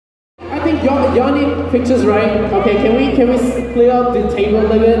think y'all need pictures, right? Okay, can we clear up the table a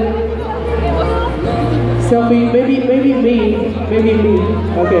little bit? Selfie, maybe me.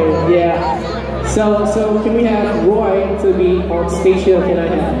 Okay, yeah. So can we have Roy to be on stage here? Can I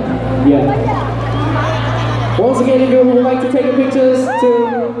have? Yeah. Once again, if you would like to take a pictures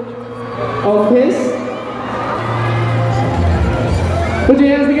of his, put your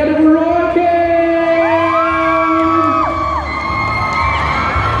hands together for Roy Kim.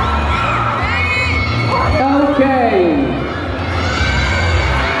 Okay.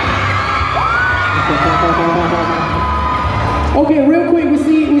 Okay, real quick, we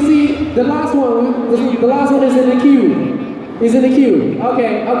see the last one. The last one is in the queue. Is in the queue.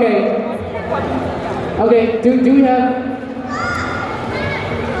 Okay. Do we have?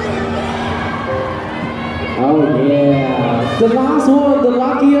 Oh yeah. The last one, the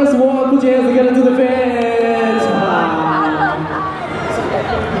luckiest one. Put your hands together to the fans.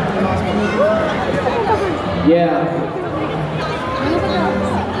 Yeah.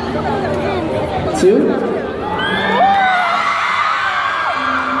 2.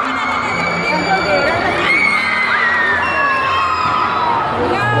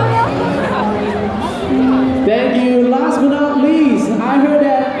 Thank you. Last but not least, I heard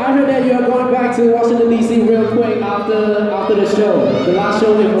that you are going back to Washington D.C. real quick after the show, the last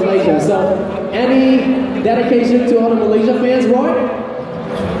show in Malaysia. So, any dedication to all the Malaysia fans, Roy?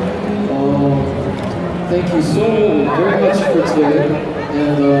 Thank you so very much for today,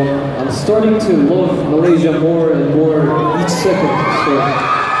 and I'm starting to love Malaysia more and more each second. So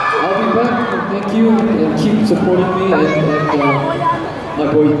I'll be back. And thank you, and keep supporting me and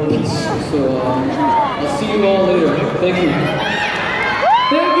my boy Peace. So I'll see you all later. Thank you.